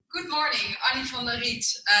Good morning, Annie van der Riet.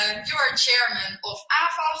 You are chairman of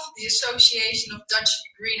AVAG, the Association of Dutch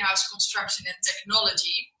Greenhouse Construction and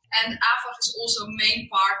Technology, and AVAG is also main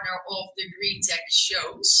partner of the Green Tech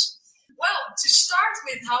shows. Well, to start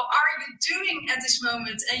with, how are you doing at this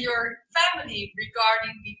moment and your family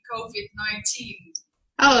regarding the COVID-19?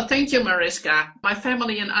 Oh, thank you, Mariska. My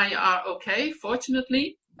family and I are okay,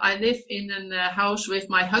 fortunately. I live in a house with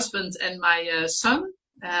my husband and my son.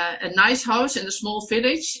 A nice house in a small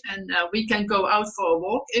village, and we can go out for a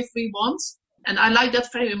walk if we want. And I like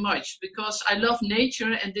that very much because I love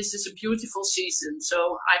nature and this is a beautiful season. So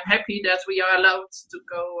I'm happy that we are allowed to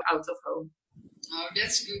go out of home. Oh,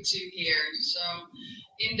 that's good to hear. So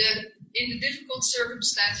in the difficult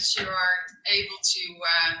circumstances, you are able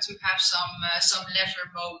to have some leisure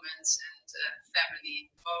moments and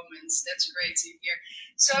family moments. That's great to hear.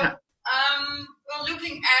 So. Yeah. Well,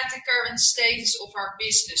 looking at the current status of our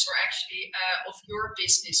business, or actually of your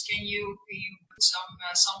business, can you put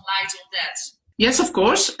some light on that? Yes, of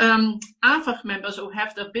course. AVAG members who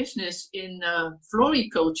have their business in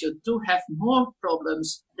floriculture do have more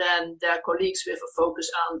problems than their colleagues with a focus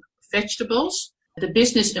on vegetables. The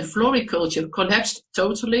business in floriculture collapsed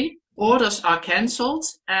totally. Orders are cancelled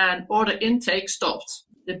and order intake stopped.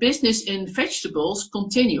 The business in vegetables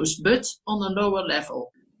continues, but on a lower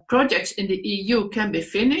level. Projects in the EU can be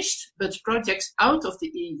finished, but projects out of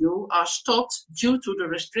the EU are stopped due to the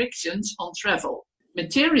restrictions on travel.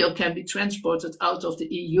 Material can be transported out of the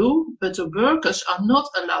EU, but the workers are not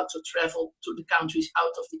allowed to travel to the countries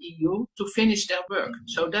out of the EU to finish their work.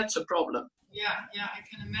 So that's a problem. Yeah, I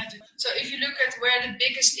can imagine. So if you look at where the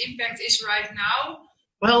biggest impact is right now?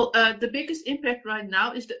 Well, the biggest impact right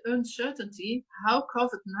now is the uncertainty how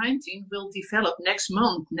COVID-19 will develop next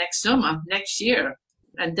month, next summer, next year.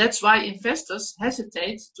 And that's why investors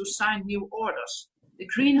hesitate to sign new orders. The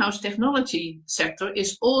greenhouse technology sector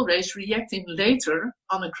is always reacting later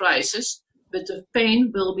on a crisis, but the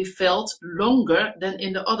pain will be felt longer than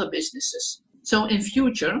in the other businesses. So in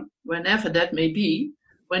future, whenever that may be,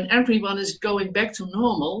 when everyone is going back to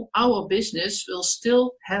normal, our business will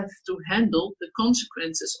still have to handle the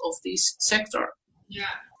consequences of this sector.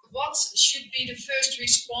 Yeah. What should be the first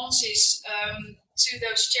responses to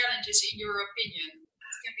those challenges in your opinion?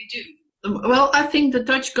 Can we do? Well, I think the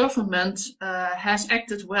Dutch government has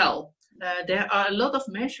acted well. There are a lot of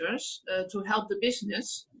measures to help the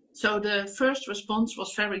business. So the first response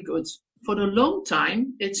was very good. For a long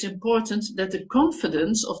time, it's important that the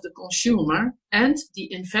confidence of the consumer and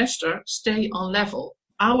the investor stay on level.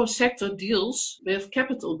 Our sector deals with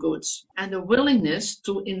capital goods, and the willingness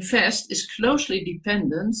to invest is closely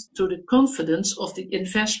dependent to the confidence of the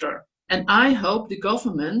investor. And I hope the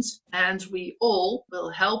government and we all will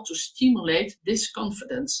help to stimulate this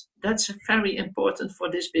confidence. That's very important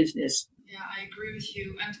for this business. Yeah, I agree with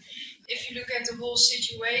you. And if you look at the whole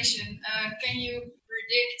situation, can you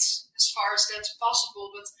predict, as far as that's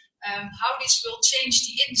possible, but how this will change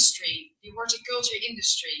the industry, the horticulture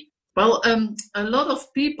industry? Well, a lot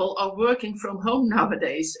of people are working from home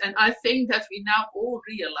nowadays, and I think that we now all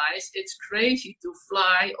realize it's crazy to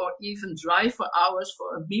fly or even drive for hours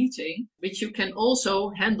for a meeting, which you can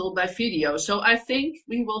also handle by video. So I think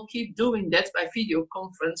we will keep doing that by video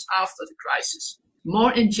conference after the crisis.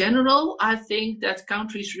 More in general, I think that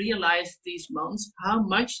countries realize these months how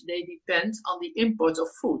much they depend on the import of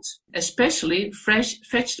food, especially fresh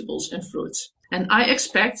vegetables and fruits. And I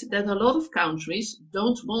expect that a lot of countries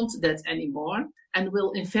don't want that anymore and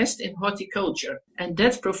will invest in horticulture. And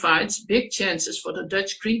that provides big chances for the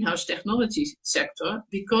Dutch greenhouse technology sector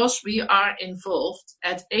because we are involved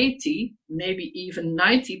at 80, maybe even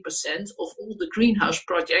 90% of all the greenhouse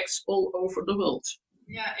projects all over the world.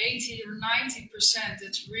 Yeah, 80 or 90%.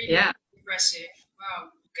 That's really impressive. Wow.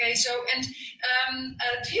 Okay, so and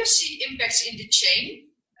do you see impacts in the chain?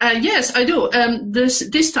 Yes, I do.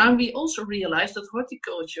 This time we also realized that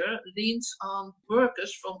horticulture leans on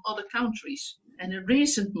workers from other countries. And in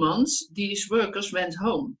recent months, these workers went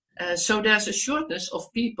home. So there's a shortness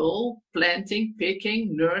of people planting,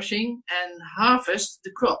 picking, nursing, and harvest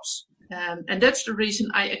the crops. And that's the reason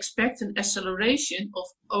I expect an acceleration of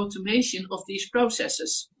automation of these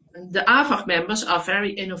processes. The AVAG members are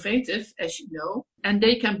very innovative, as you know, and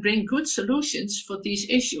they can bring good solutions for these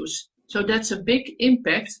issues. So that's a big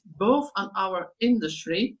impact both on our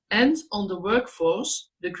industry and on the workforce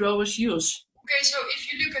the growers use. Okay, so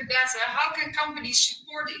if you look at that, how can companies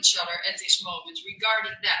support each other at this moment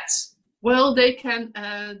regarding that? Well, they can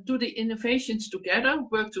do the innovations together,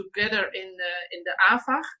 work together in the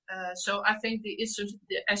AVAG. So I think the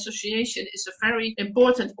association is a very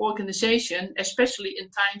important organization, especially in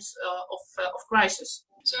times of crisis.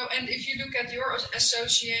 So, and if you look at your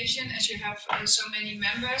association, as you have so many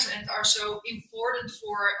members and are so important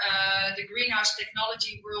for the greenhouse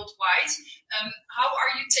technology worldwide, how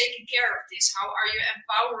are you taking care of this? How are you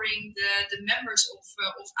empowering the members of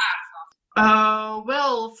AVA?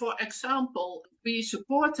 Well, for example, we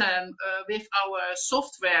support them with our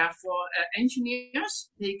software for engineers.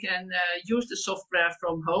 They can use the software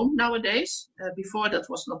from home nowadays. Before that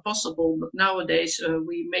was not possible, but nowadays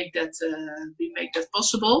we make that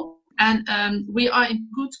possible. And we are in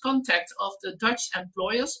good contact of the Dutch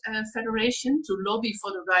Employers Federation to lobby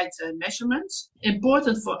for the right measurements.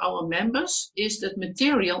 Important for our members is that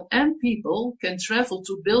material and people can travel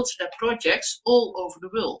to build their projects all over the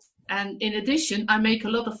world. And in addition, I make a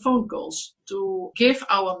lot of phone calls to give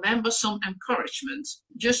our members some encouragement,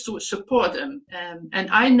 just to support them. And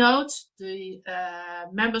I note the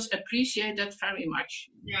members appreciate that very much.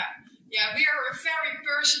 Yeah, we are a very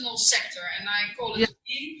personal sector, and I call it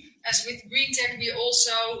we. As with GreenTech, we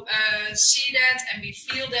also see that and we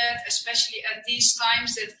feel that, especially at these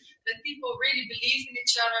times, that people really believe in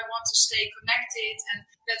each other, want to stay connected, and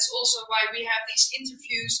that's also why we have these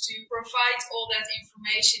interviews to provide all that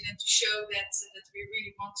information and to show that we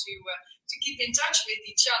really want to keep in touch with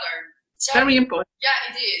each other. So, very important. Yeah,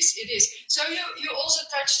 it is. So you also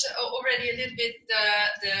touched already a little bit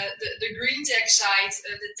the GreenTech side,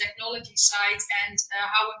 the technology side, and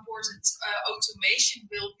how important automation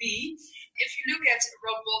will be. If you look at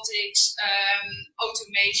robotics,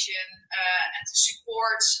 automation, and the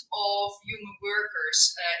support of human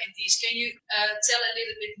workers in these, can you tell a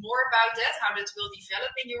little bit more about that, how that will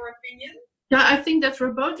develop in your opinion? Yeah, I think that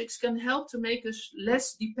robotics can help to make us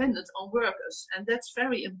less dependent on workers. And that's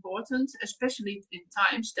very important, especially in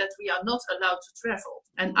times that we are not allowed to travel.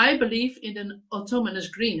 And I believe in an autonomous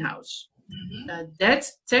greenhouse. That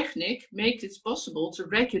technique makes it possible to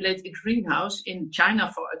regulate a greenhouse in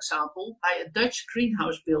China, for example, by a Dutch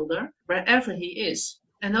greenhouse builder, wherever he is.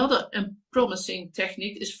 Another promising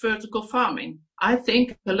technique is vertical farming. I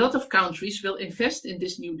think a lot of countries will invest in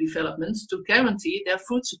this new development to guarantee their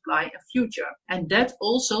food supply and future. And that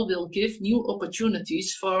also will give new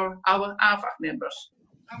opportunities for our AVA members.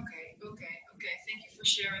 Okay. Thank you for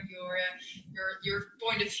sharing your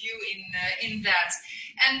point of view in that.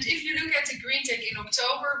 And if you look at the GreenTech in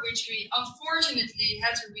October, which we unfortunately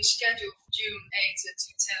had to reschedule June 8th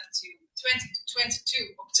to 10 to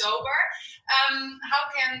 22 October,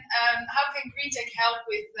 how can GreenTech help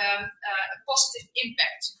with a positive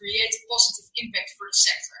impact, to create a positive impact for the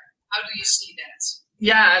sector? How do you see that?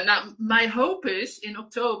 Yeah, now my hope is in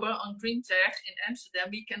October on GreenTech in Amsterdam,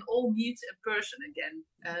 we can all meet in person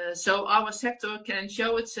again. So our sector can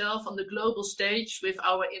show itself on the global stage with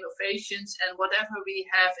our innovations and whatever we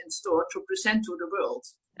have in store to present to the world.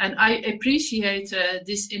 And I appreciate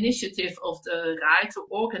this initiative of the RAI to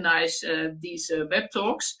organize these web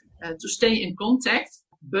talks, to stay in contact,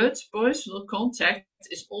 but personal contact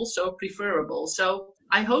is also preferable. So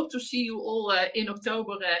I hope to see you all in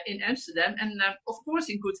October in Amsterdam, and of course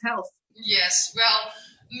in good health. Yes, well,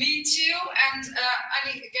 me too. And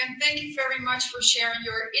Annie, again, thank you very much for sharing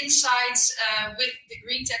your insights with the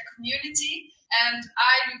GreenTech community. And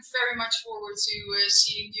I look very much forward to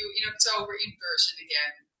seeing you in October in person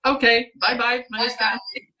again. Okay, bye-bye, Mariska.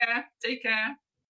 Take care.